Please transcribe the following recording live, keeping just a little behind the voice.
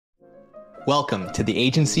Welcome to the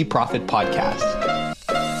Agency Profit Podcast,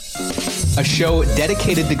 a show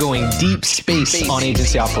dedicated to going deep space on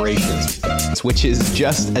agency operations, which is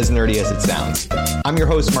just as nerdy as it sounds. I'm your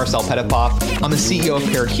host, Marcel Petitpoff. I'm the CEO of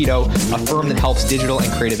Parakeeto, a firm that helps digital and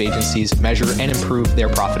creative agencies measure and improve their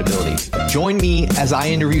profitability. Join me as I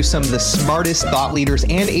interview some of the smartest thought leaders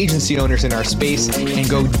and agency owners in our space and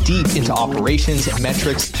go deep into operations,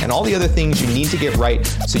 metrics, and all the other things you need to get right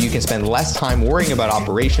so you can spend less time worrying about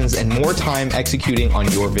operations and more time executing on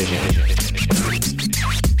your vision.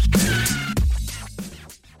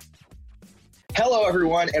 Hello,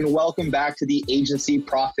 everyone, and welcome back to the Agency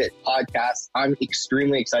Profit Podcast. I'm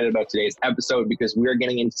extremely excited about today's episode because we are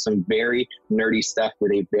getting into some very nerdy stuff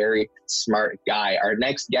with a very smart guy. Our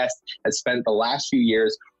next guest has spent the last few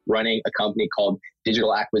years running a company called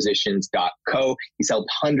digitalacquisitions.co. He's helped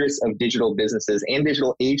hundreds of digital businesses and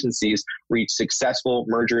digital agencies reach successful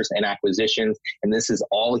mergers and acquisitions, and this is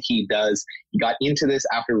all he does. He got into this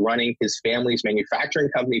after running his family's manufacturing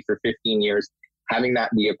company for 15 years, having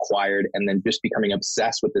that be acquired, and then just becoming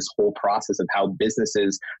obsessed with this whole process of how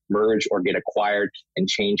businesses merge or get acquired and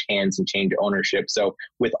change hands and change ownership. So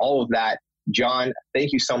with all of that, John,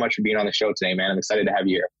 thank you so much for being on the show today, man. I'm excited to have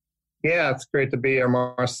you here. Yeah, it's great to be here,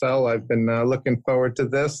 Marcel. I've been looking forward to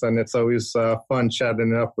this, and it's always fun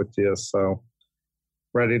chatting it up with you. So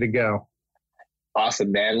ready to go.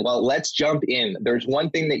 Awesome, man. Well, let's jump in. There's one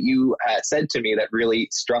thing that you said to me that really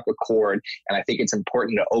struck a chord, and I think it's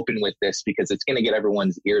important to open with this because it's going to get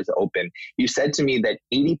everyone's ears open. You said to me that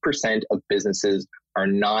 80% of businesses are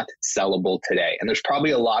not sellable today. And there's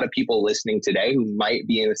probably a lot of people listening today who might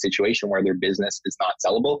be in a situation where their business is not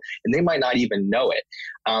sellable, and they might not even know it.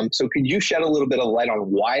 So could you shed a little bit of light on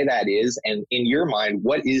why that is? And in your mind,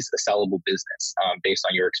 what is a sellable business based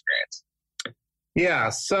on your experience? Yeah,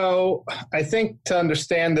 so I think to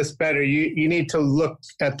understand this better, you need to look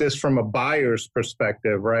at this from a buyer's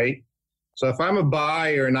perspective, right? So if I'm a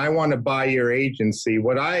buyer and I want to buy your agency,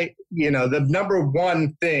 the number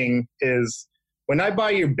one thing is when I buy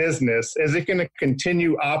your business, is it going to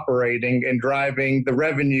continue operating and driving the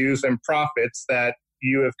revenues and profits that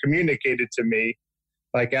you have communicated to me,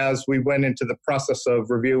 like as we went into the process of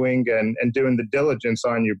reviewing and doing the diligence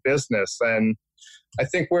on your business? And I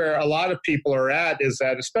think where a lot of people are at is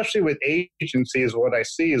that, especially with agencies, what I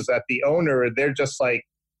see is that the owner, they're just like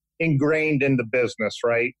ingrained in the business,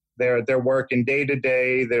 right? They're working day to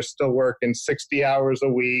day. They're still working 60 hours a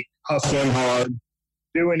week, hustling hard,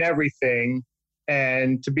 doing everything.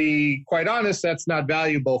 And to be quite honest, that's not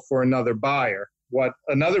valuable for another buyer. What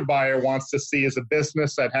another buyer wants to see is a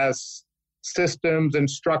business that has systems and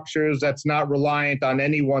structures that's not reliant on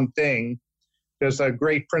any one thing. There's a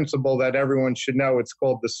great principle that everyone should know. It's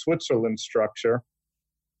called the Switzerland structure.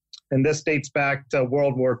 And this dates back to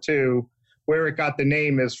World War II. Where it got the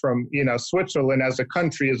name is from, Switzerland as a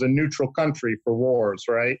country is a neutral country for wars,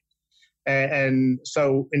 right? And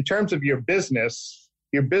so in terms of your business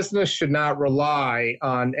should not rely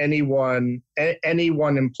on any one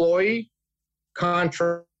employee,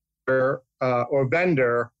 contractor, or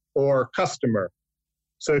vendor or customer.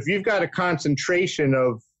 So if you've got a concentration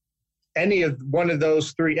of any of one of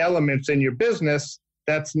those three elements in your business,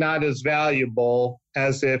 that's not as valuable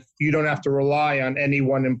as if you don't have to rely on any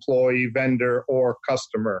one employee, vendor, or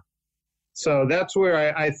customer. So that's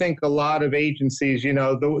where I think a lot of agencies,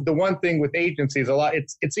 the one thing with agencies,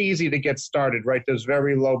 it's easy to get started, right? There's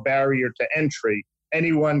very low barrier to entry.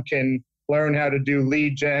 Anyone can learn how to do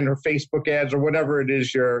lead gen or Facebook ads or whatever it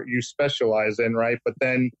is you specialize in, right? But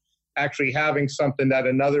then actually having something that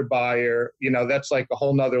another buyer, that's like a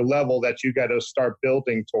whole nother level that you got to start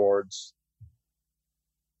building towards.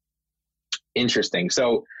 Interesting.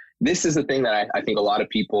 So this is the thing that I think a lot of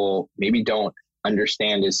people maybe don't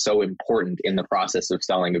understand is so important in the process of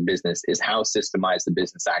selling a business is how systemized the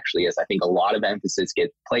business actually is. I think a lot of emphasis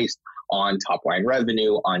gets placed on top line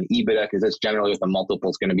revenue, on EBITDA, because that's generally what the multiple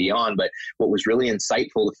is going to be on. But what was really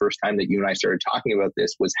insightful the first time that you and I started talking about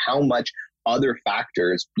this was how much other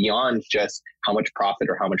factors beyond just how much profit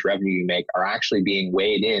or how much revenue you make are actually being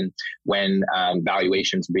weighed in when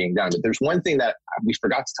valuations are being done. But there's one thing that we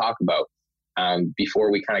forgot to talk about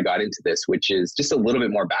before we kind of got into this, which is just a little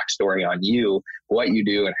bit more backstory on you, what you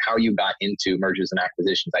do, and how you got into mergers and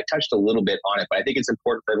acquisitions. I touched a little bit on it, but I think it's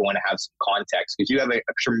important for everyone to have some context because you have a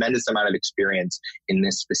tremendous amount of experience in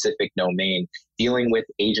this specific domain, dealing with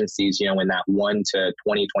agencies, in that 1 to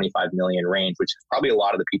 20, 25 million range, which is probably a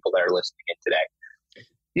lot of the people that are listening in today.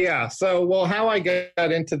 Yeah. So, how I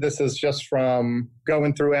got into this is just from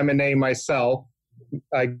going through M&A myself.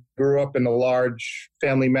 I grew up in a large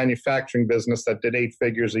family manufacturing business that did 8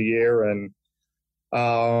 figures a year. And,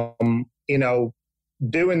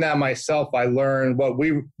 doing that myself, I learned what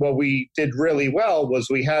we did really well was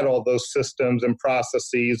we had all those systems and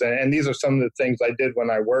processes. And these are some of the things I did when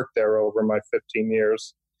I worked there over my 15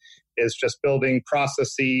 years, is just building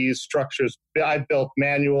processes, structures. I built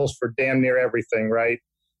manuals for damn near everything, right?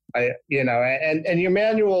 And your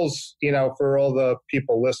manuals, for all the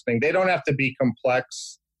people listening, they don't have to be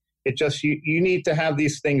complex. It just, you need to have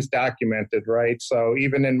these things documented, right? So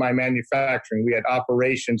even in my manufacturing, we had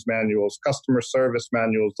operations manuals, customer service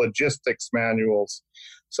manuals, logistics manuals.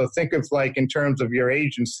 So think of like in terms of your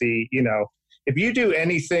agency, if you do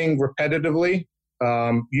anything repetitively,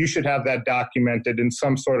 you should have that documented in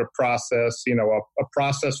some sort of process, a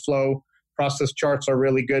process flow. Process charts are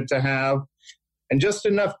really good to have. And just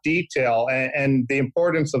enough detail. And the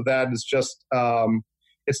importance of that is just,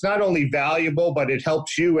 it's not only valuable, but it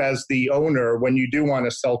helps you as the owner when you do want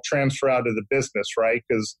to transfer out of the business, right?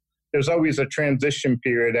 Because there's always a transition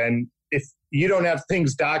period. And if you don't have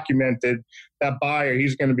things documented, that buyer,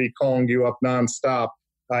 he's going to be calling you up nonstop,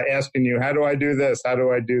 asking you, how do I do this? How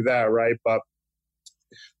do I do that? Right.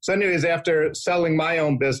 So anyways, after selling my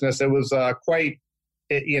own business, it was quite,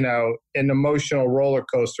 an emotional roller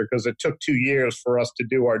coaster because it took 2 years for us to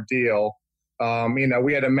do our deal.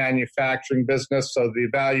 We had a manufacturing business, so the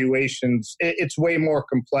evaluations, it's way more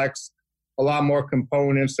complex, a lot more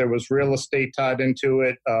components. There was real estate tied into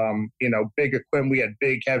it, big equipment. We had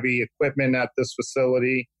big, heavy equipment at this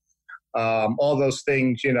facility. All those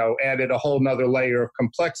things, added a whole nother layer of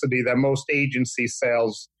complexity that most agency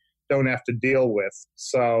sales don't have to deal with.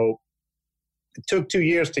 So it took 2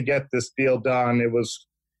 years to get this deal done. It was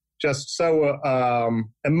just so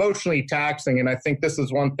emotionally taxing. And I think this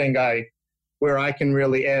is one thing where I can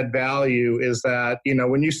really add value is that,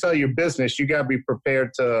 when you sell your business, you got to be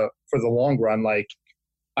prepared for the long run. Like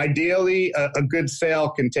ideally, a good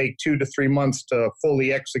sale can take 2 to 3 months to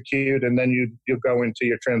fully execute, and then you'll go into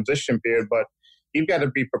your transition period. But you've got to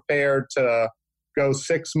be prepared to go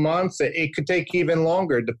 6 months. It could take even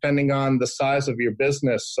longer depending on the size of your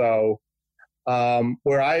business. So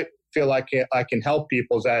where I feel like I can help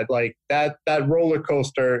people is that like that roller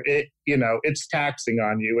coaster, it's taxing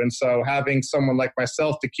on you. And so having someone like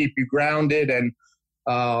myself to keep you grounded and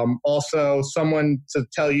also someone to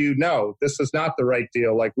tell you, no, this is not the right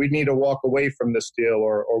deal. Like we need to walk away from this deal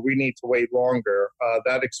or we need to wait longer.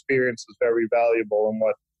 That experience is very valuable and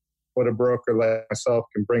what a broker like myself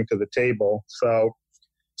can bring to the table. So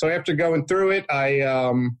after going through it, I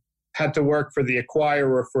had to work for the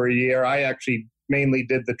acquirer for a year. I actually mainly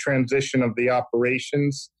did the transition of the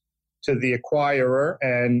operations to the acquirer.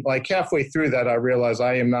 And like halfway through that, I realized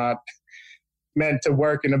I am not meant to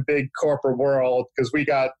work in a big corporate world because we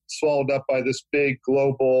got swallowed up by this big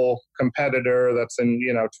global competitor that's in,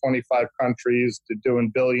 25 countries to doing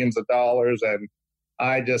billions of dollars. And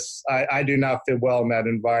I do not fit well in that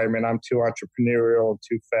environment. I'm too entrepreneurial and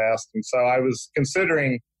too fast. And so I was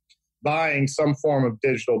considering buying some form of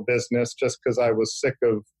digital business just because I was sick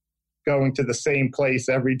of going to the same place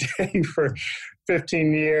every day for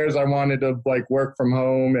 15 years. I wanted to work from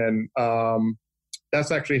home. And that's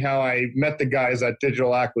actually how I met the guys at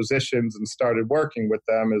Digital Acquisitions and started working with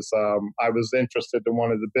them is I was interested in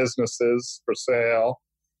one of the businesses for sale.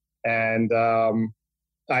 And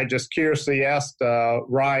I just curiously asked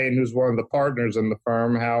Ryan, who's one of the partners in the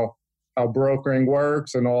firm, how brokering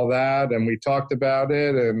works and all that. And we talked about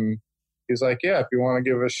it. And he's like, yeah, if you want to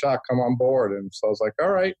give it a shot, come on board. And so I was like,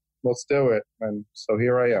 all right, let's do it. And so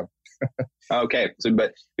here I am. Okay. So,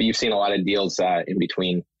 but you've seen a lot of deals in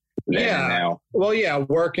between then and now. Well, yeah,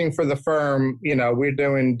 working for the firm, we're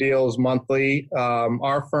doing deals monthly.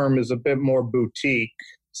 Our firm is a bit more boutique.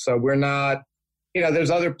 So we're not,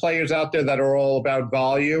 there's other players out there that are all about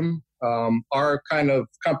volume. Our kind of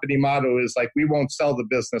company motto is we won't sell the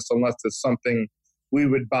business unless it's something we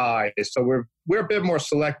would buy. So we're a bit more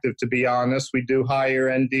selective, to be honest. We do higher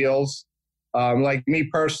end deals. Like me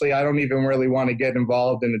personally, I don't even really want to get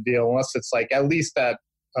involved in a deal unless it's at least at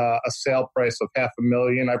a sale price of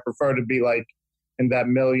 $500,000. I prefer to be in that $1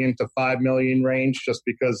 million to $5 million range, just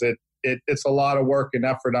because it's a lot of work and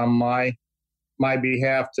effort on my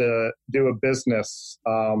behalf to do a business.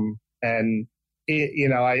 And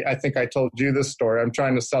I think I told you this story. I'm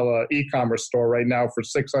trying to sell an e-commerce store right now for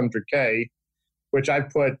 $600K, which I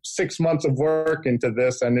put 6 months of work into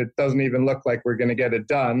this, and it doesn't even look like we're going to get it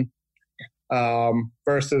done.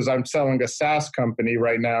 Versus I'm selling a SaaS company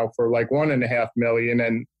right now for $1.5 million.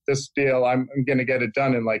 And this deal, I'm going to get it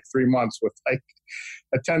done in 3 months with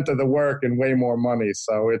a tenth of the work and way more money.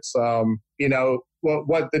 So it's,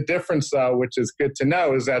 what the difference, which is good to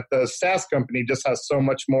know, is that the SaaS company just has so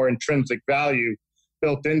much more intrinsic value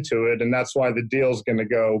built into it. And that's why the deal is going to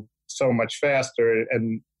go so much faster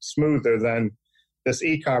and smoother than this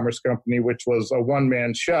e-commerce company, which was a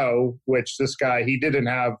one-man show, which this guy, he doesn't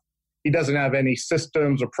have any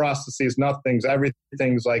systems or processes, nothing's,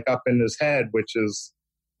 everything's like up in his head, which is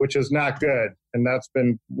not good. And that's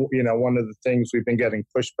been, one of the things we've been getting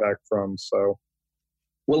pushback from. So,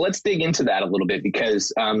 well, let's dig into that a little bit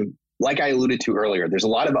because, like I alluded to earlier, there's a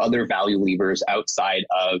lot of other value levers outside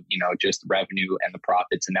of, just revenue and the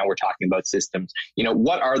profits. And now we're talking about systems.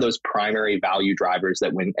 What are those primary value drivers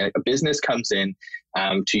that when a business comes in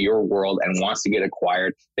to your world and wants to get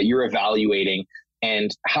acquired, that you're evaluating, and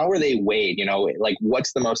how are they weighed? Like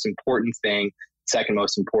what's the most important thing, second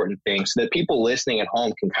most important thing, so that people listening at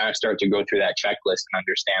home can kind of start to go through that checklist and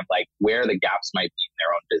understand like where the gaps might be in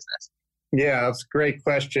their own business. Yeah, that's a great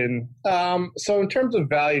question. So in terms of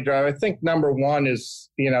value drive, I think number one is,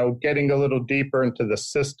 getting a little deeper into the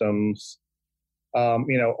systems,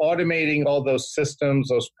 automating all those systems,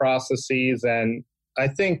 those processes. And I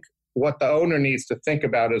think what the owner needs to think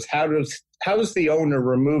about is how does the owner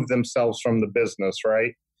remove themselves from the business,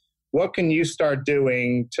 right? What can you start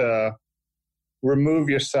doing to remove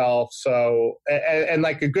yourself? So, and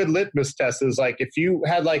like a good litmus test is like, if you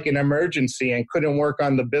had like an emergency and couldn't work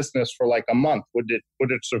on the business for like a month, would it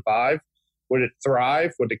survive? Would it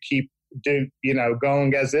thrive? Would it keep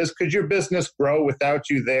going as is? Could your business grow without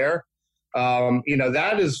you there?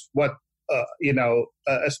 That is what,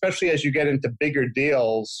 especially as you get into bigger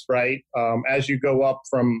deals, right? As you go up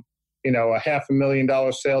from, a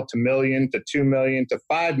 $500,000 sale to $1 million to $2 million to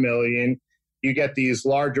 $5 million, you get these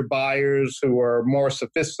larger buyers who are more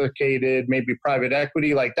sophisticated, maybe private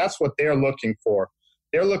equity. Like that's what they're looking for.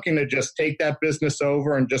 They're looking to just take that business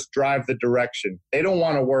over and just drive the direction. They don't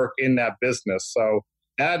want to work in that business. So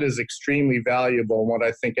that is extremely valuable. And what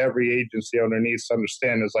I think every agency owner needs to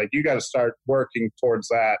understand is like, you got to start working towards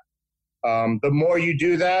that. The more you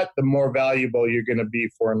do that, the more valuable you're going to be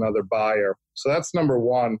for another buyer. So that's number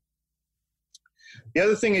one. The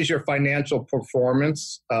other thing is your financial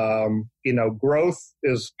performance. Growth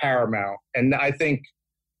is paramount. And I think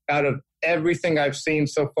out of everything I've seen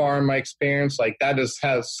so far in my experience, like that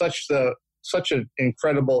has such an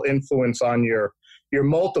incredible influence on your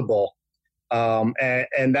multiple.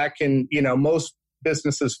 And that can, most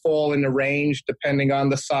businesses fall in the range depending on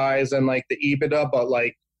the size and like the EBITDA, but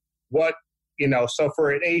like what, so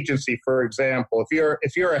for an agency, for example,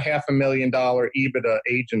 if you're a $500,000 EBITDA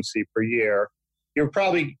agency per year, you're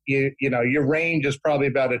probably, your range is probably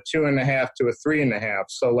about a 2.5 to a 3.5.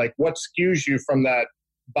 So like what skews you from that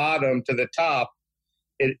bottom to the top,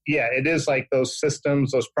 it is like those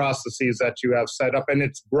systems, those processes that you have set up, and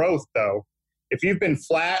it's growth though. If you've been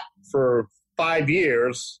flat for 5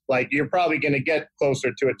 years, like you're probably going to get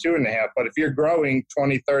closer to a 2.5. But if you're growing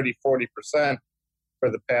 20, 30, 40%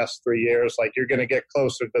 for the past 3 years, like you're going to get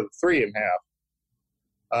closer to the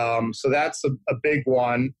 3.5. So that's a big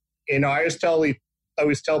one. I always tell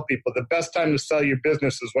people the best time to sell your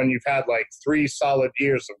business is when you've had like 3 solid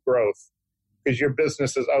years of growth, because your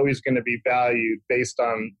business is always going to be valued based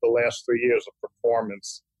on the last 3 years of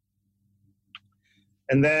performance.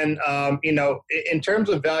 And then, in terms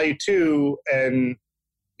of value too, and,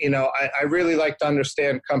 I really like to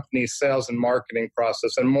understand companies' sales and marketing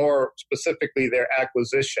process, and more specifically their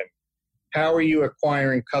acquisition. How are you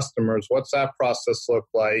acquiring customers? What's that process look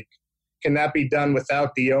like? Can that be done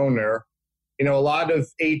without the owner? A lot of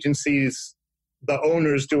agencies, the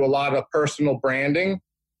owners do a lot of personal branding,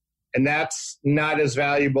 and that's not as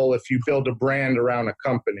valuable if you build a brand around a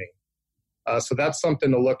company. So that's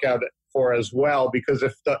something to look out for as well, because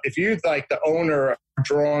if you like the owner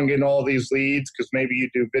drawing in all these leads, because maybe you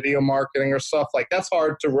do video marketing or stuff, like that's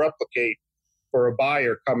hard to replicate for a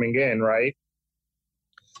buyer coming in, right?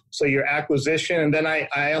 So your acquisition, and then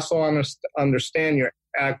I also understand your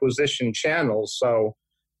acquisition channels. So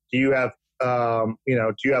do you have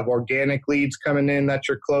organic leads coming in that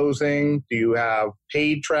you're closing? Do you have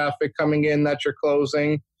paid traffic coming in that you're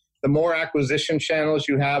closing? The more acquisition channels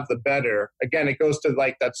you have, the better. Again, it goes to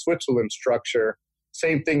like that Switzerland structure.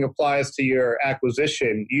 Same thing applies to your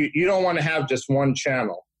acquisition. You don't want to have just one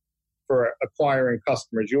channel for acquiring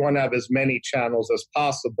customers. You want to have as many channels as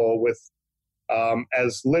possible with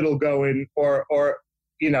as little going, or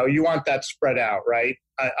you want that spread out, right?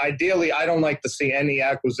 Ideally, I don't like to see any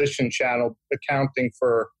acquisition channel accounting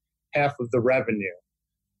for half of the revenue.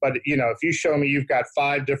 But, if you show me you've got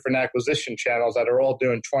 5 different acquisition channels that are all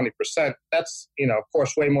doing 20%, that's, of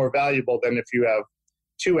course, way more valuable than if you have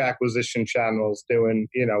 2 acquisition channels doing,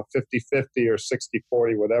 50-50 or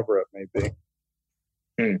 60-40, whatever it may be.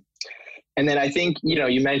 Hmm. And then I think,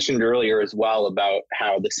 you mentioned earlier as well about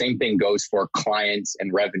how the same thing goes for clients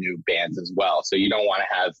and revenue bands as well. So you don't want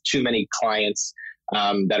to have too many clients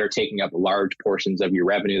that are taking up large portions of your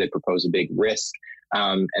revenue that propose a big risk.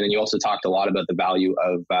 And then you also talked a lot about the value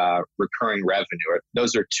of recurring revenue.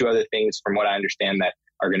 Those are two other things, from what I understand, that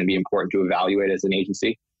are going to be important to evaluate as an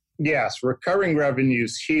agency. Yes, recurring revenue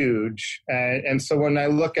is huge. And so when I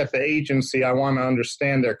look at the agency, I want to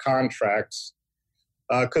understand their contracts.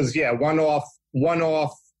 Because,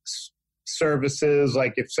 one-off services,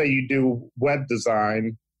 like if, say, you do web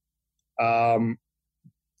design, how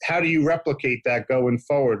do you replicate that going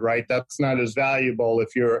forward, right? That's not as valuable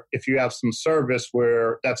if you have some service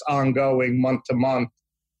where that's ongoing month to month.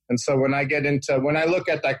 And so when I look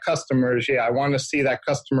at that customers, I want to see that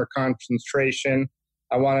customer concentration.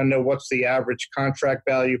 I want to know what's the average contract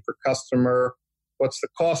value per customer, what's the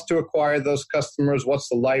cost to acquire those customers, what's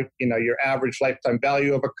the your average lifetime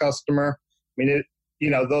value of a customer. I mean,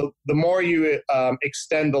 the more you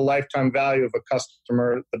extend the lifetime value of a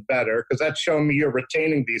customer, the better, because that's showing me you're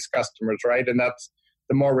retaining these customers, right? And that's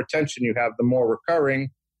the more retention you have, the more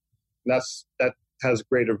recurring. That has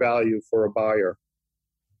greater value for a buyer.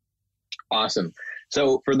 Awesome.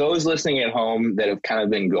 So for those listening at home that have kind of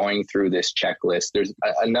been going through this checklist, there's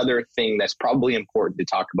another thing that's probably important to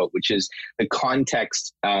talk about, which is the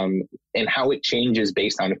context and how it changes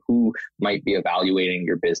based on who might be evaluating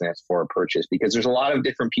your business for a purchase. Because there's a lot of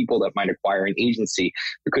different people that might acquire an agency.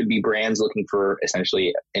 There could be brands looking for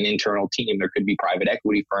essentially an internal team. There could be private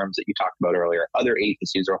equity firms that you talked about earlier, other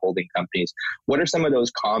agencies or holding companies. What are some of those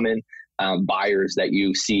common buyers that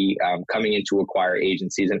you see coming in to acquire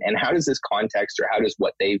agencies, and how does this context, or how does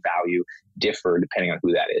what they value differ depending on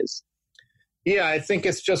who that is? Yeah, I think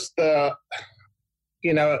it's just I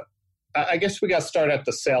guess we got to start at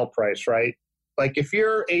the sale price, right? Like if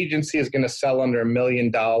your agency is going to sell under $1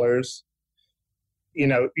 million,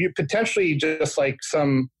 you potentially, just like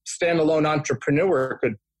some standalone entrepreneur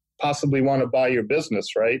could possibly want to buy your business,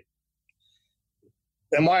 right?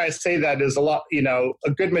 And why I say that is a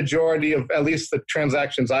good majority of at least the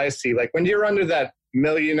transactions I see, like when you're under that $1.5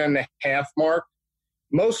 million mark,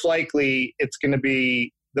 most likely it's going to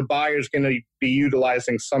be, the buyer's going to be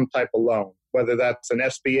utilizing some type of loan, whether that's an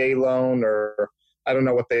SBA loan or I don't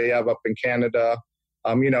know what they have up in Canada.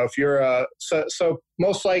 If you're so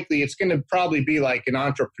most likely it's going to probably be like an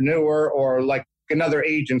entrepreneur or like another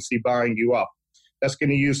agency buying you up. That's going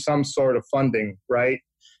to use some sort of funding, right?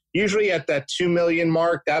 Usually at that 2 million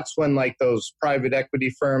mark, that's when like those private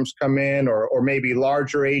equity firms come in, or maybe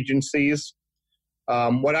larger agencies.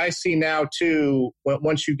 What I see now too,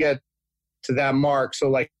 once you get to that mark, so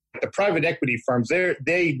like the private equity firms,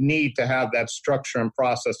 they need to have that structure and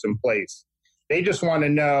process in place. They just want to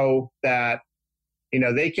know that,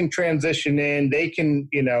 they can transition in, they can,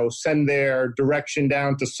 send their direction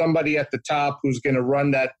down to somebody at the top who's going to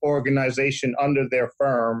run that organization under their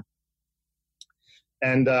firm.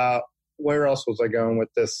 And where else was I going with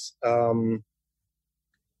this?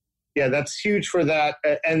 That's huge for that.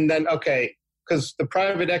 And then, okay, because the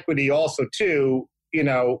private equity also too,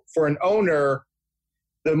 for an owner,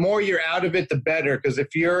 the more you're out of it, the better. Because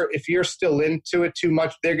if you're still into it too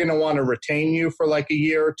much, they're going to want to retain you for like a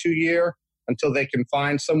year or 2 years until they can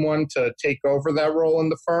find someone to take over that role in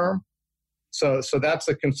the firm. So that's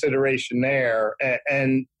a consideration there.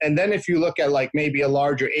 And then if you look at like maybe a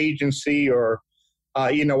larger agency or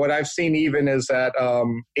what I've seen even is that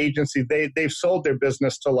agencies, they've sold their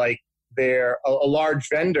business to like a large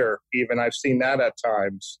vendor even. I've seen that at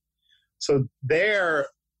times. So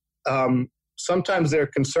sometimes they're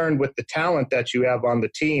concerned with the talent that you have on the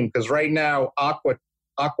team, because right now aqua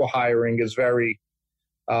hiring is very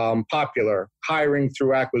popular, hiring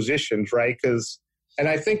through acquisitions, right? And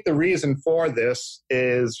I think the reason for this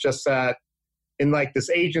is just that in like this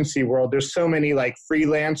agency world, there's so many like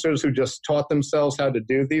freelancers who just taught themselves how to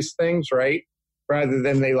do these things, right? Rather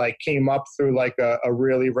than they like came up through like a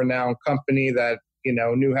really renowned company that,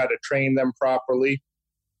 knew how to train them properly.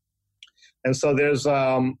 And so there's,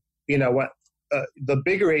 the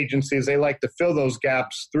bigger agencies, they like to fill those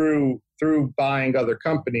gaps through buying other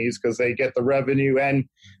companies because they get the revenue and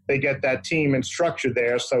they get that team and structure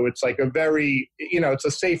there. So it's like a very, it's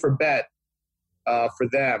a safer bet for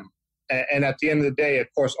them. And at the end of the day, of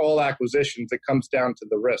course, all acquisitions, it comes down to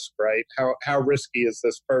the risk, right? How risky is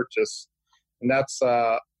this purchase? And that's,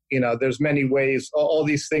 there's many ways, all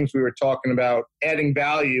these things we were talking about, adding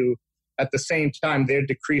value. At the same time, they're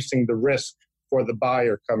decreasing the risk for the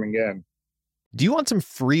buyer coming in. Do you want some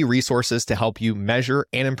free resources to help you measure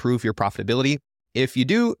and improve your profitability? If you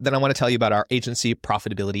do, then I want to tell you about our Agency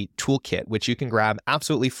Profitability Toolkit, which you can grab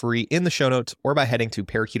absolutely free in the show notes or by heading to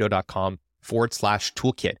parakeeto.com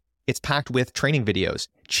www.experts.com/toolkit. It's packed with training videos,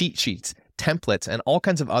 cheat sheets, templates, and all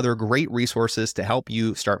kinds of other great resources to help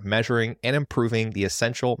you start measuring and improving the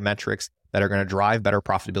essential metrics that are going to drive better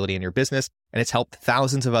profitability in your business. And it's helped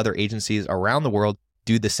thousands of other agencies around the world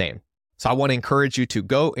do the same. So I want to encourage you to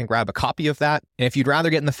go and grab a copy of that. And if you'd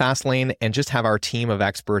rather get in the fast lane and just have our team of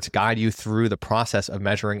experts guide you through the process of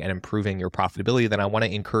measuring and improving your profitability, then I want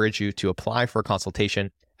to encourage you to apply for a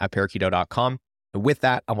consultation at parakeeto.com. And with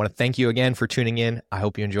that, I want to thank you again for tuning in. I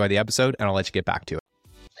hope you enjoy the episode, and I'll let you get back to it.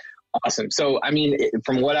 Awesome. So, I mean,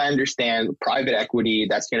 from what I understand, private equity,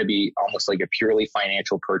 that's going to be almost like a purely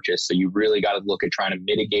financial purchase. So you really got to look at trying to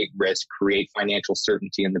mitigate risk, create financial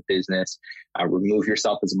certainty in the business, remove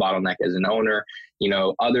yourself as a bottleneck as an owner.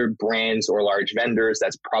 Other brands or large vendors,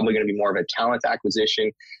 that's probably going to be more of a talent acquisition.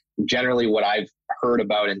 Generally, what I've heard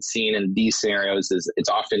about and seen in these scenarios is it's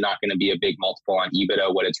often not going to be a big multiple on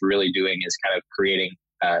EBITDA. What it's really doing is kind of creating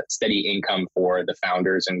steady income for the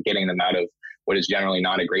founders and getting them out of what is generally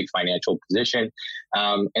not a great financial position.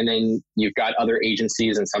 And then you've got other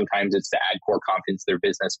agencies, and sometimes it's to add core competence to their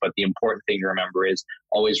business. But the important thing to remember is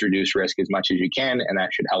always reduce risk as much as you can, and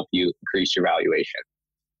that should help you increase your valuation.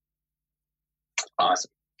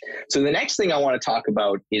 Awesome. So the next thing I want to talk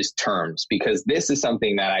about is terms, because this is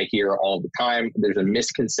something that I hear all the time. There's a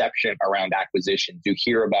misconception around acquisitions. You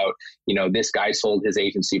hear about, this guy sold his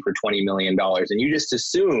agency for $20 million. And you just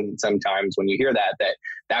assume sometimes when you hear that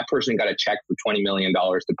person got a check for $20 million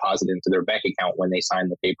deposited into their bank account when they signed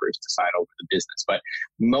the papers to sign over the business. But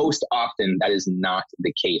most often that is not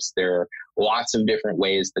the case. There are lots of different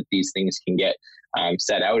ways that these things can get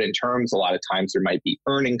set out in terms. A lot of times there might be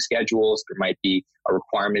earning schedules. There might be a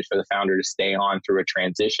requirement for the founder to stay on through a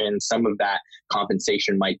transition. Some of that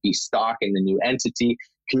compensation might be stock in the new entity.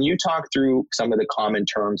 Can you talk through some of the common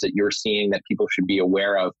terms that you're seeing that people should be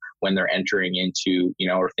aware of when they're entering into,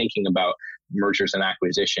 or thinking about mergers and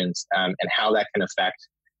acquisitions, and how that can affect,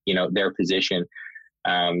 their position?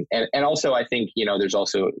 And also, I think, there's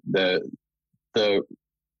also the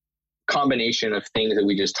combination of things that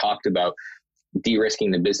we just talked about,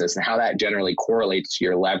 de-risking the business, and how that generally correlates to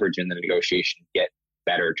your leverage in the negotiation to get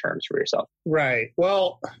better terms for yourself. Right.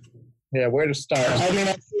 Well, yeah, where to start? I mean,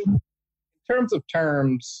 in terms of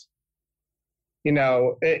terms,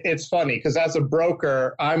 it's funny because as a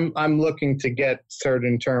broker, I'm looking to get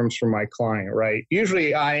certain terms from my client, right?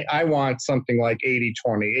 Usually I want something like 80-20,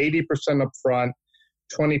 80% upfront,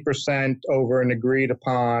 20% over an agreed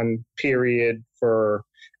upon period for,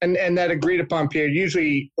 and that agreed upon period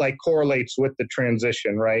usually like correlates with the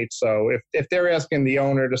transition, right? So if they're asking the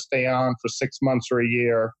owner to stay on for 6 months or a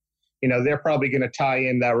year, they're probably going to tie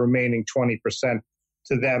in that remaining 20%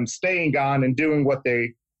 to them staying on and doing what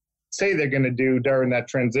they say they're going to do during that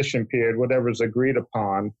transition period, whatever's agreed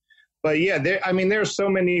upon. But yeah, there's so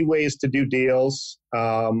many ways to do deals.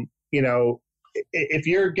 If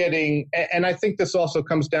you're getting, and I think this also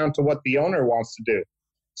comes down to what the owner wants to do.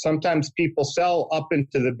 Sometimes people sell up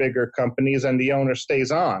into the bigger companies and the owner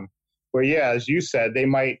stays on. Where, yeah, as you said, they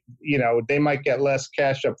might get less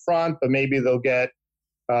cash up front, but maybe they'll get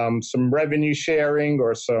some revenue sharing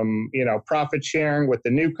or some, profit sharing with the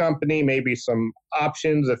new company, maybe some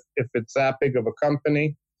options if it's that big of a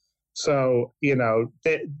company. So,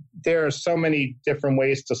 there are so many different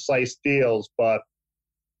ways to slice deals, but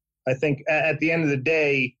I think at the end of the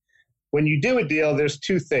day, when you do a deal, there's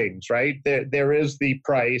two things, right? There is the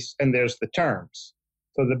price and there's the terms.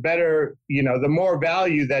 So the better, the more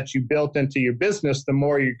value that you built into your business, the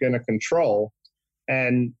more you're going to control.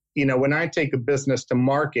 And, when I take a business to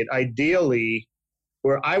market, ideally,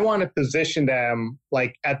 where I want to position them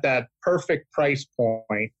like at that perfect price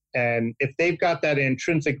point. And if they've got that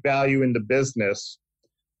intrinsic value in the business,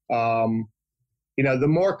 the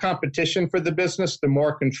more competition for the business, the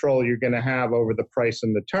more control you're going to have over the price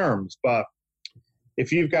and the terms. But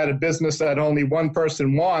if you've got a business that only one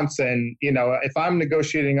person wants, and, if I'm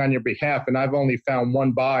negotiating on your behalf and I've only found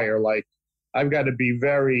one buyer, like I've got to be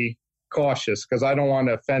very cautious because I don't want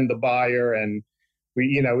to offend the buyer. And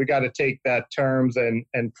we got to take that terms and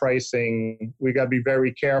pricing. We got to be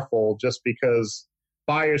very careful just because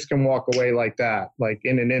buyers can walk away like that, like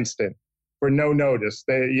in an instant. For no notice.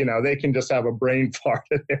 They can just have a brain fart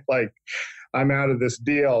and they're like, I'm out of this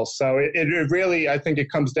deal. So it really, I think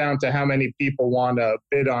it comes down to how many people want to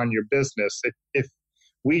bid on your business. If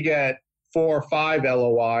we get 4 or 5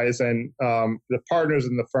 LOIs, and the partners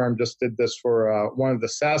in the firm just did this for one of the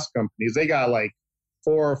SaaS companies, they got like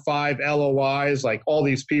 4 or 5 LOIs, like all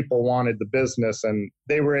these people wanted the business and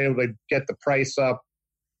they were able to get the price up.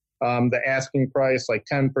 The asking price, like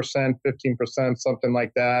 10%, 15%, something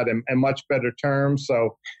like that, and much better terms.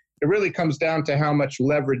 So it really comes down to how much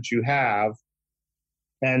leverage you have.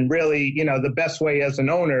 And really, the best way as an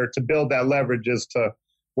owner to build that leverage is to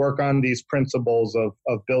work on these principles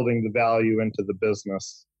of building the value into the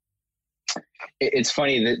business. It's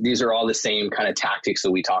funny that these are all the same kind of tactics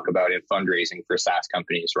that we talk about in fundraising for SaaS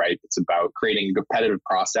companies, right? It's about creating a competitive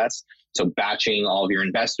process. So batching all of your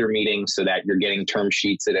investor meetings so that you're getting term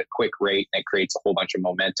sheets at a quick rate, and it creates a whole bunch of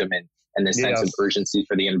momentum and this sense of urgency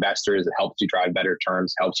for the investors. It helps you drive better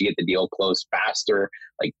terms, helps you get the deal closed faster.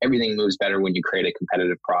 Like everything moves better when you create a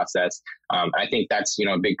competitive process. I think that's,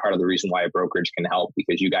 a big part of the reason why a brokerage can help,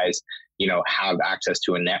 because you guys, have access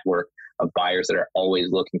to a network of buyers that are always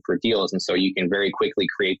looking for deals. And so you can very quickly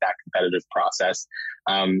create that competitive process.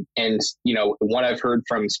 What I've heard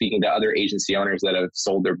from speaking to other agency owners that have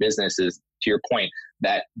sold their business is, to your point,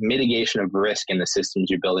 that mitigation of risk in the systems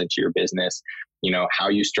you build into your business, how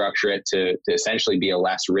you structure it to essentially be a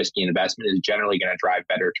less risky investment is generally going to drive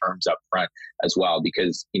better terms up front as well.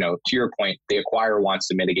 Because, to your point, the acquirer wants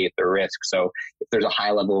to mitigate their risk. So if there's a high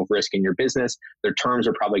level of risk in your business, their terms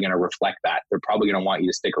are probably going to reflect that. They're probably going to want you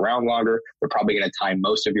to stick around longer. They're probably going to tie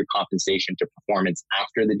most of your compensation to performance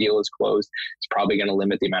after the deal is closed. It's probably going to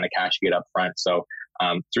limit the amount of cash you get up front. So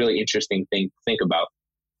it's a really interesting thing to think about.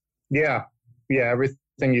 Yeah,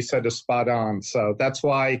 everything you said is spot on. So that's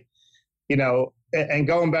why, and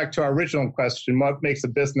going back to our original question, what makes a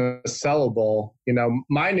business sellable?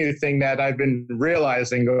 My new thing that I've been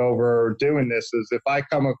realizing over doing this is if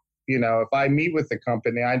I meet with the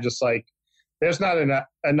company, I just like, there's not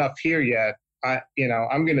enough here yet.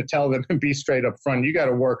 I'm going to tell them and be straight up front. You got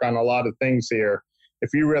to work on a lot of things here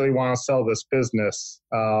if you really want to sell this business.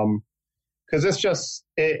 Because it's just,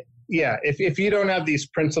 if you don't have these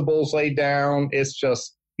principles laid down, it's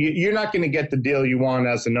just, you're not going to get the deal you want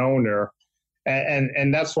as an owner.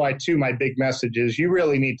 And that's why, too, my big message is you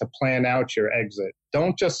really need to plan out your exit.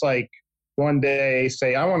 Don't just like one day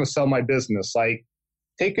say, I want to sell my business. Like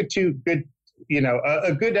take a good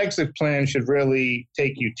exit plan should really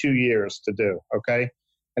take you 2 years to do. Okay.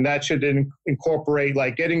 And that should incorporate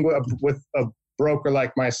like getting with a broker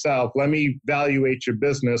like myself. Let me evaluate your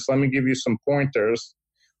business. Let me give you some pointers.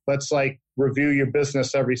 Let's like review your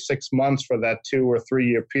business every 6 months for that 2 or 3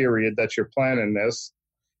 year period that you're planning this.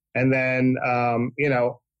 And then,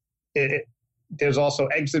 there's also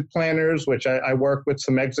exit planners, which I work with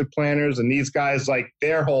some exit planners. And these guys, like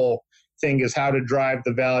their whole thing is how to drive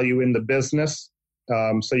the value in the business.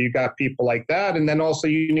 So you got people like that. And then also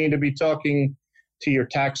you need to be talking to your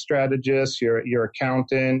tax strategist, your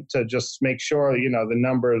accountant, to just make sure, the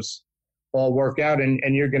numbers all work out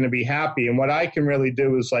and you're going to be happy. And what I can really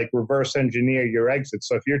do is like reverse engineer your exit.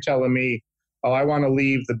 So if you're telling me, oh, I want to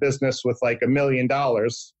leave the business with like $1 million,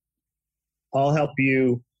 I'll help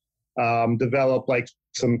you develop like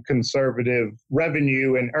some conservative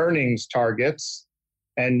revenue and earnings targets.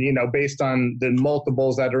 And, based on the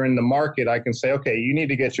multiples that are in the market, I can say, okay, you need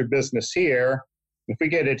to get your business here. If we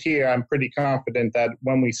get it here, I'm pretty confident that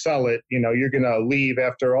when we sell it, you're going to leave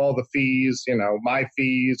after all the fees, my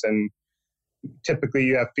fees, and typically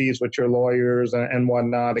you have fees with your lawyers and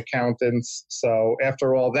whatnot, accountants. So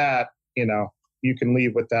after all that, you can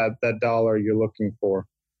leave with that dollar you're looking for.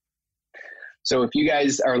 So if you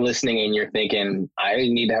guys are listening and you're thinking, I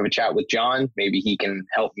need to have a chat with John, maybe he can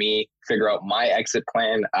help me figure out my exit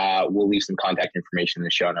plan, we'll leave some contact information in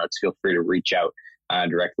the show notes. Feel free to reach out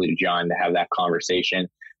directly to John to have that conversation.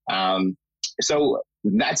 So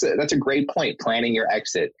that's a great point, planning your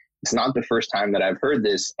exit. It's not the first time that I've heard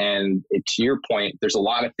this. And to your point, there's a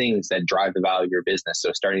lot of things that drive the value of your business.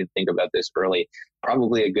 So starting to think about this early,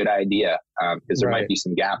 probably a good idea, because there might be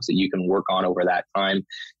some gaps that you can work on over that time,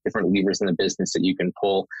 different levers in the business that you can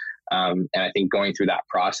pull. And I think going through that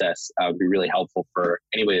process would be really helpful for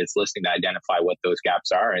anybody that's listening to identify what those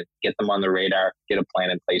gaps are and get them on the radar, get a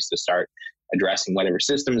plan in place to start addressing whatever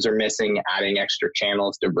systems are missing, adding extra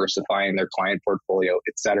channels, diversifying their client portfolio,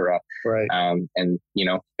 et cetera. Right. And,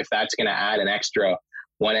 if that's going to add an extra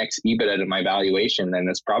 1x EBITDA to my valuation, then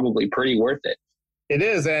it's probably pretty worth it. It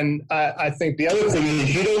is. And I think the other thing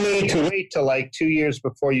is you don't need to wait till like 2 years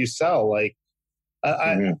before you sell. Like,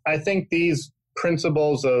 I think these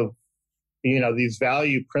principles of, these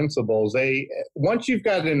value principles, once you've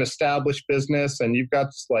got an established business and you've got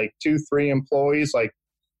like 2-3 employees, like,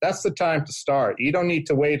 that's the time to start. You don't need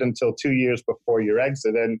to wait until 2 years before your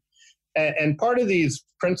exit. And part of these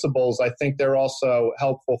principles, I think they're also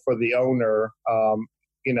helpful for the owner,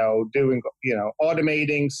 doing,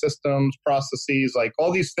 automating systems, processes, like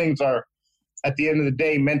all these things are at the end of the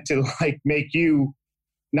day meant to like make you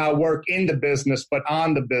not work in the business, but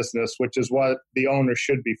on the business, which is what the owner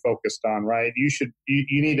should be focused on, right? You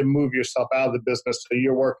need to move yourself out of the business so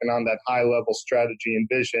you're working on that high level strategy and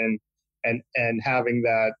vision and having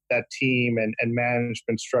that team and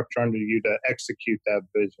management structure under you to execute that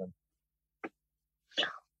vision.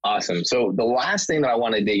 Awesome. So the last thing that I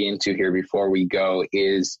want to dig into here before we go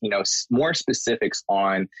is, more specifics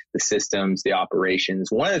on the systems, the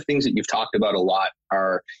operations. One of the things that you've talked about a lot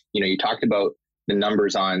are, you talked about the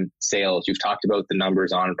numbers on sales. You've talked about the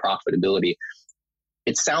numbers on profitability.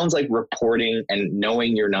 It sounds like reporting and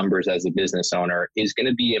knowing your numbers as a business owner is going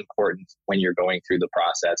to be important when you're going through the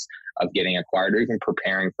process of getting acquired or even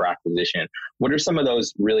preparing for acquisition. What are some of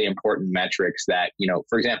those really important metrics that,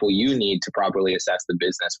 for example, you need to properly assess the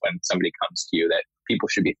business when somebody comes to you that people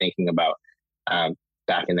should be thinking about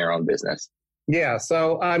back in their own business? Yeah.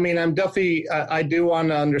 So, I do want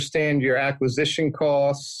to understand your acquisition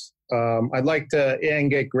costs. I'd like to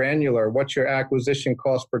get granular. What's your acquisition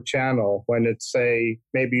cost per channel when it's, say,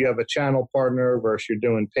 maybe you have a channel partner versus you're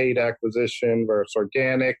doing paid acquisition versus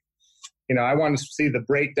organic? I want to see the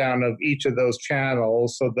breakdown of each of those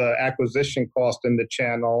channels. So the acquisition cost in the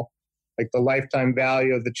channel, like the lifetime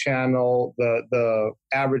value of the channel, the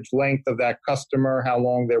average length of that customer, how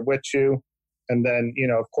long they're with you. And then,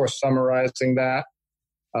 of course, summarizing that.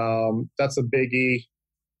 That's a biggie.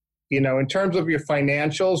 In terms of your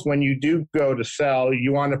financials, when you do go to sell,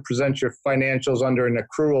 you want to present your financials under an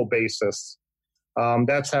accrual basis.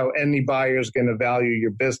 That's how any buyer is going to value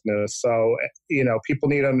your business. So, people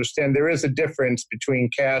need to understand there is a difference between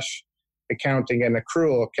cash accounting and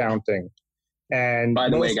accrual accounting. And by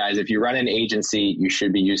the way, guys, if you run an agency, you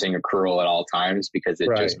should be using accrual at all times because it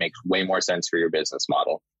just makes way more sense for your business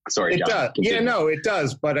model. Sorry, John. It does. Continue. Yeah, no, it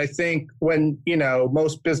does. But I think when,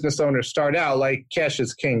 most business owners start out, like cash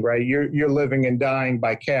is king, right? You're living and dying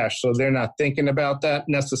by cash. So they're not thinking about that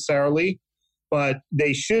necessarily, but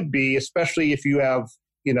they should be, especially if you have,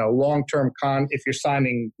 if you're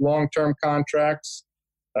signing long-term contracts,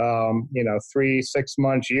 3, 6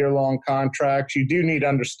 months, year-long contracts, you do need to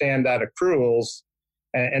understand that accruals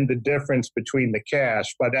and the difference between the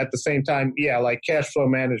cash. But at the same time, like cash flow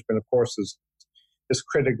management, of course, is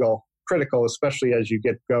critical, especially as you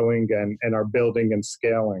get going and are building and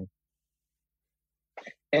scaling.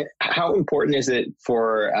 And how important is it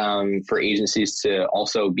for agencies to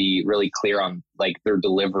also be really clear on like their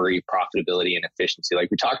delivery, profitability, and efficiency? Like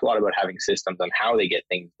we talked a lot about having systems on how they get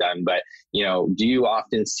things done, but do you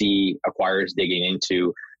often see acquirers digging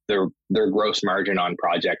into their gross margin on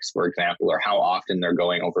projects, for example, or how often they're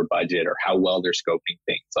going over budget, or how well they're scoping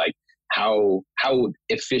things, like how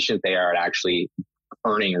efficient they are at actually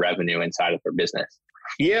earning revenue inside of their business?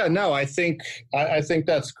 Yeah, no, I think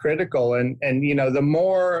that's critical. And the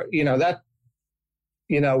more,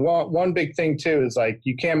 one big thing too is like,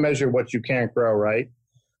 you can't measure what you can't grow, right?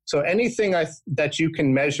 So anything that you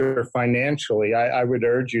can measure financially, I would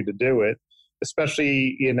urge you to do it,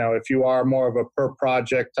 especially, if you are more of a per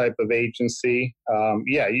project type of agency.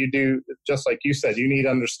 You do, just like you said, you need to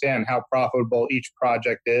understand how profitable each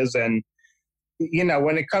project is. And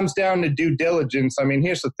when it comes down to due diligence,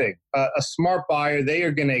 here's the thing. A smart buyer, they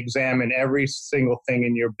are going to examine every single thing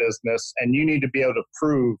in your business, and you need to be able to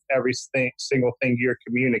prove every single thing you're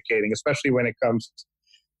communicating, especially when it comes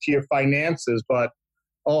to your finances. But,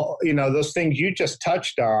 those things you just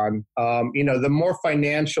touched on, the more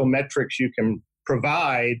financial metrics you can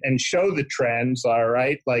provide and show the trends, all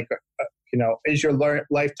right? Like, is your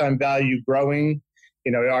lifetime value growing?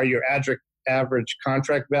 Are your average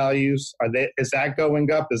contract values, is that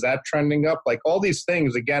going up? Is that trending up? Like all these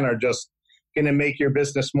things, again, are just going to make your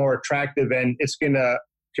business more attractive, and it's going to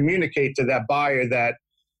communicate to that buyer that,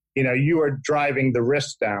 you are driving the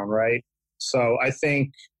risk down, right? So I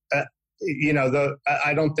think,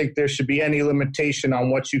 I don't think there should be any limitation on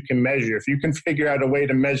what you can measure. If you can figure out a way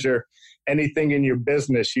to measure anything in your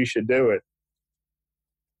business, you should do it.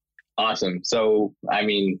 Awesome. So,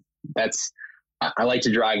 I like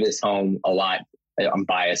to drive this home a lot. I'm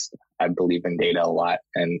biased. I believe in data a lot.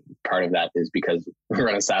 And part of that is because we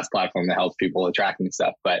run a SaaS platform that helps people attracting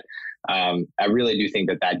stuff. But I really do think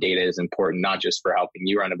that data is important, not just for helping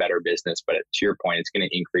you run a better business, but to your point, it's going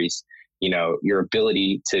to increase, your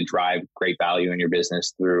ability to drive great value in your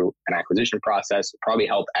business through an acquisition process, probably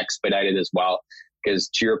help expedite it as well. Because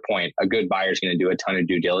to your point, a good buyer is going to do a ton of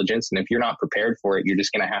due diligence. And if you're not prepared for it, you're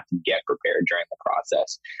just going to have to get prepared during the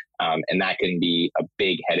process. And that can be a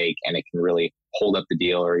big headache, and it can really hold up the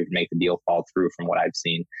deal or even make the deal fall through from what I've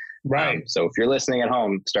seen. Right. So if you're listening at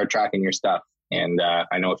home, start tracking your stuff. And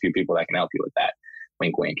I know a few people that can help you with that.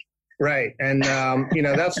 Wink, wink. Right. And,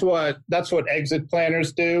 that's what exit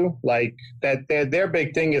planners do. Like that, their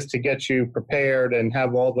big thing is to get you prepared and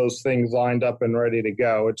have all those things lined up and ready to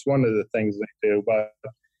go. It's one of the things they do. But,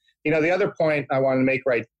 the other point I want to make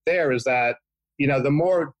right there is that, the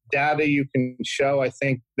more data you can show, I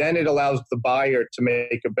think then it allows the buyer to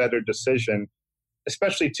make a better decision,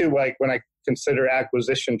 especially too, like when I consider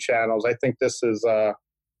acquisition channels. I think this is,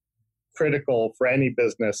 critical for any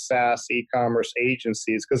business, SaaS, e-commerce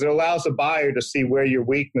agencies, because it allows a buyer to see where your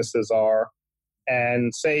weaknesses are.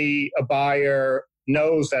 And say a buyer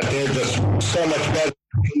knows that they're just so much better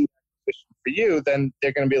for you, then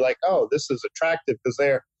they're going to be like, oh, this is attractive, because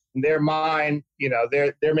they're in their mind,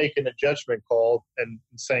 they're making a judgment call and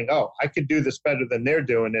saying, oh, I could do this better than they're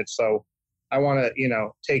doing it, so I want to,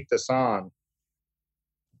 take this on.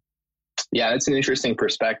 Yeah, that's an interesting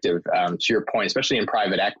perspective. To your point, especially in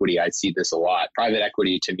private equity, I see this a lot. Private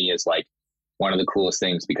equity to me is like one of the coolest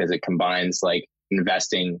things because it combines like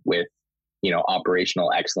investing with,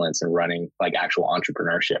 operational excellence and running like actual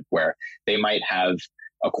entrepreneurship, where they might have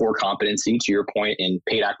a core competency, to your point, in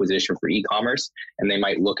paid acquisition for e-commerce. And they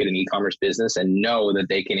might look at an e-commerce business and know that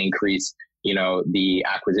they can increase the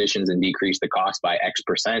acquisitions and decrease the cost by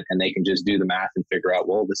X%. And they can just do the math and figure out,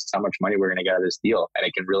 well, this is how much money we're going to get out of this deal. And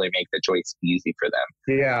it can really make the choice easy for them.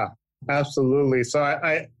 Yeah, absolutely. So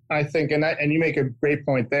I think, and you make a great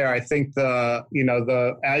point there. I think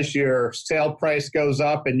as your sale price goes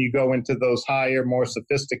up and you go into those higher, more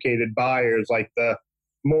sophisticated buyers, like the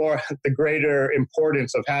greater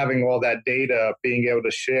importance of having all that data, being able to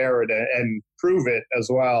share it and prove it as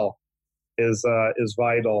well is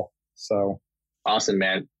vital. So awesome,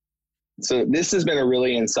 man. So this has been a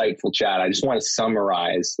really insightful chat. I just want to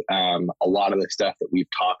summarize a lot of the stuff that we've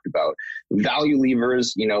talked about. Value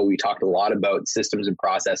levers, we talked a lot about systems and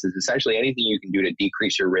processes, essentially anything you can do to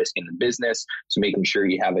decrease your risk in the business. So making sure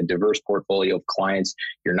you have a diverse portfolio of clients.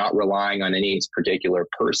 You're not relying on any particular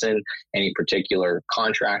person, any particular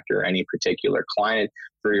contractor, any particular client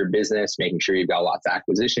for your business, making sure you've got lots of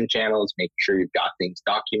acquisition channels, making sure you've got things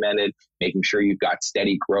documented, making sure you've got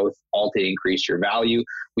steady growth, all to increase your value.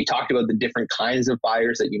 We talked about the different kinds of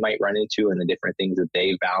buyers that you might run into and the different things that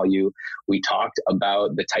they value. We talked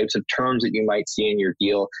about the types of terms that you might see in your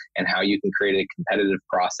deal and how you can create a competitive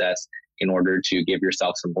process in order to give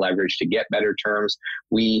yourself some leverage to get better terms.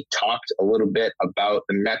 We talked a little bit about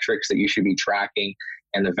the metrics that you should be tracking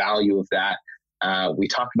and the value of that. We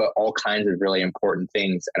talked about all kinds of really important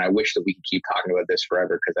things, and I wish that we could keep talking about this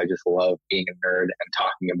forever because I just love being a nerd and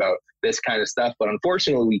talking about this kind of stuff, but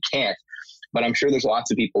unfortunately we can't. But I'm sure there's lots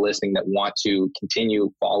of people listening that want to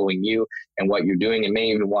continue following you and what you're doing and may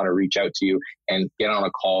even want to reach out to you and get on a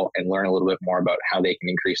call and learn a little bit more about how they can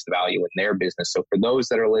increase the value in their business. So for those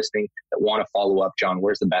that are listening that want to follow up, John,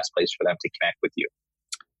 where's the best place for them to connect with you?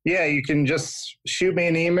 Yeah, you can just shoot me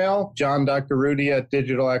an email,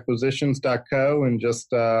 john.garuti@digitalacquisitions.co, and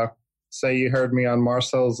just say you heard me on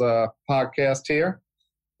Marcel's podcast here.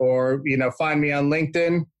 Or, find me on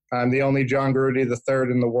LinkedIn. I'm the only John Garuti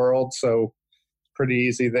III in the world, so it's pretty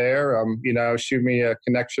easy there. Shoot me a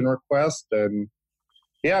connection request. And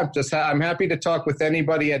yeah, I'm happy to talk with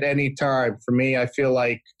anybody at any time. For me, I feel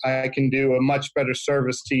like I can do a much better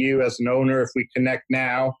service to you as an owner if we connect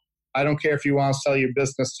now. I don't care if you want to sell your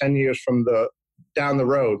business 10 years from down the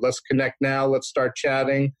road. Let's connect now. Let's start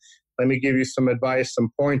chatting. Let me give you some advice, some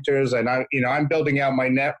pointers. And I'm building out my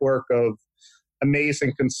network of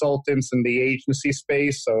amazing consultants in the agency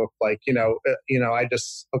space. So I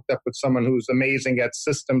just hooked up with someone who's amazing at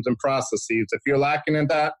systems and processes. If you're lacking in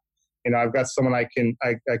that, I've got someone I can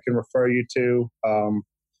refer you to.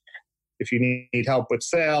 If you need help with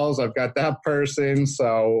sales, I've got that person.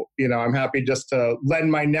 So, I'm happy just to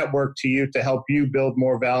lend my network to you to help you build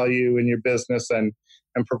more value in your business and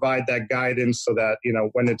provide that guidance so that,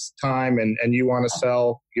 when it's time and you want to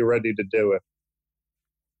sell, you're ready to do it.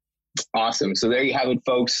 Awesome. So there you have it,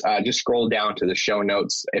 folks. Just scroll down to the show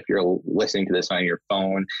notes if you're listening to this on your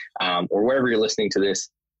phone or wherever you're listening to this.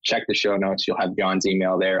 Check the show notes. You'll have John's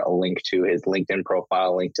email there, a link to his LinkedIn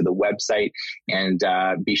profile, a link to the website, and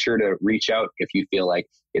be sure to reach out if you feel like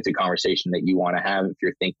it's a conversation that you want to have, if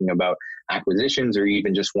you're thinking about acquisitions or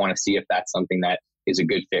even just want to see if that's something that is a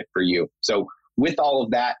good fit for you. So with all of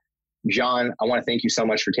that, John, I want to thank you so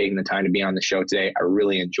much for taking the time to be on the show today. I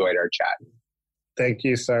really enjoyed our chat. Thank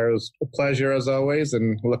you, sir. It was a pleasure as always,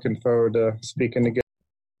 and looking forward to speaking again.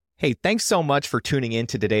 Hey, thanks so much for tuning in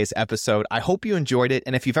to today's episode. I hope you enjoyed it.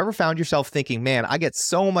 And if you've ever found yourself thinking, man, I get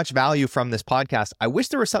so much value from this podcast, I wish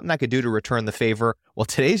there was something I could do to return the favor. Well,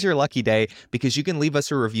 today's your lucky day because you can leave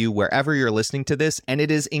us a review wherever you're listening to this, and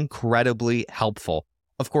it is incredibly helpful.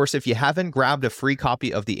 Of course, if you haven't grabbed a free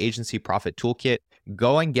copy of the Agency Profit Toolkit,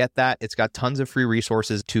 go and get that. It's got tons of free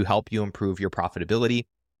resources to help you improve your profitability.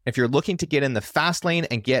 If you're looking to get in the fast lane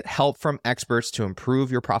and get help from experts to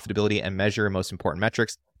improve your profitability and measure your most important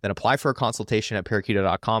metrics, then apply for a consultation at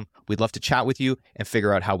parakeeto.com. We'd love to chat with you and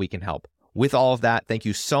figure out how we can help. With all of that, thank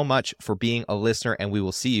you so much for being a listener, and we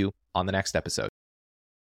will see you on the next episode.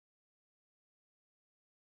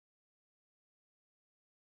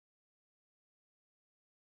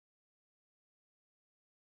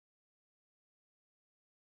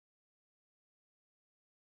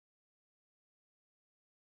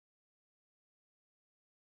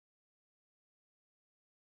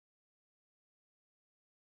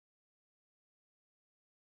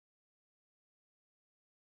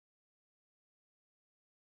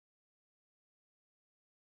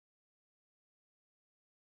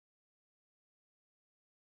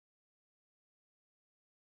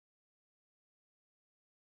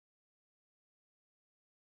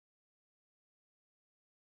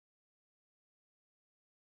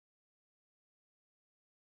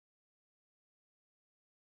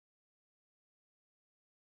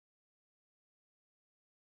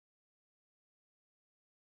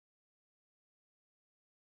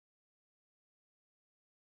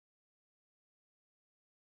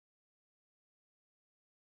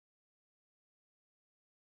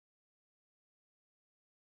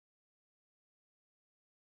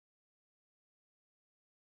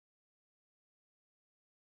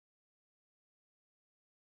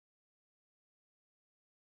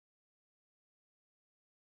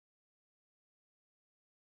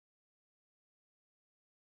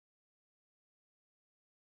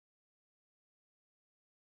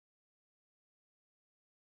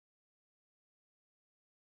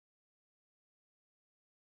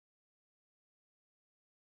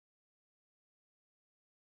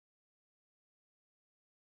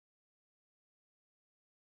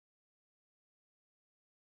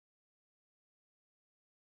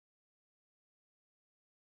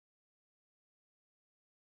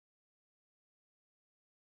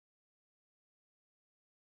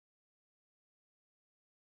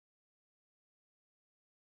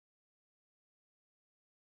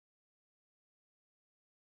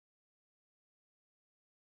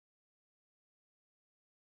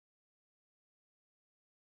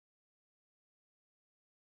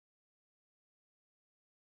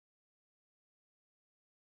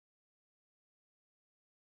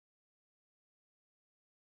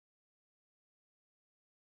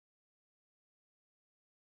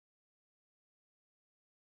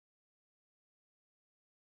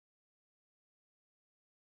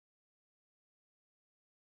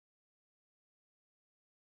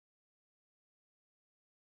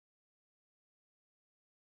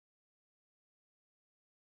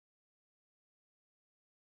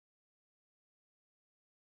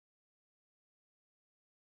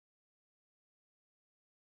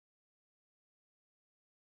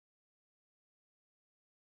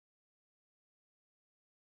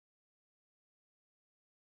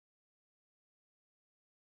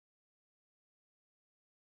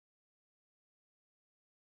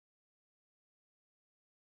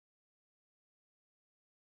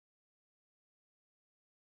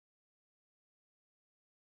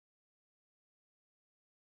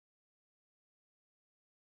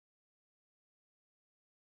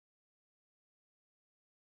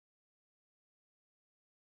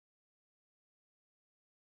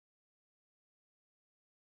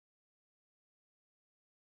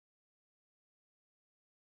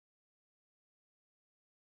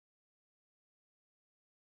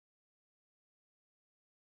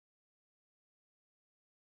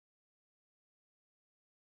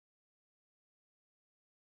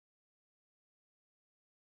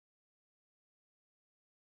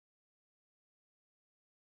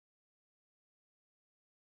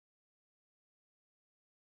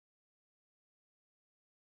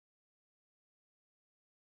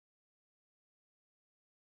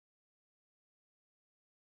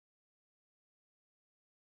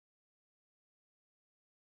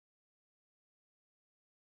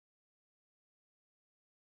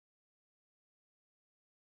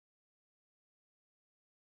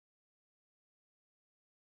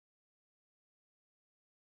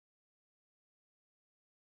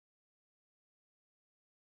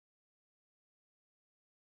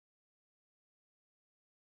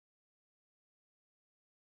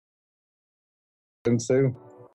 Sue.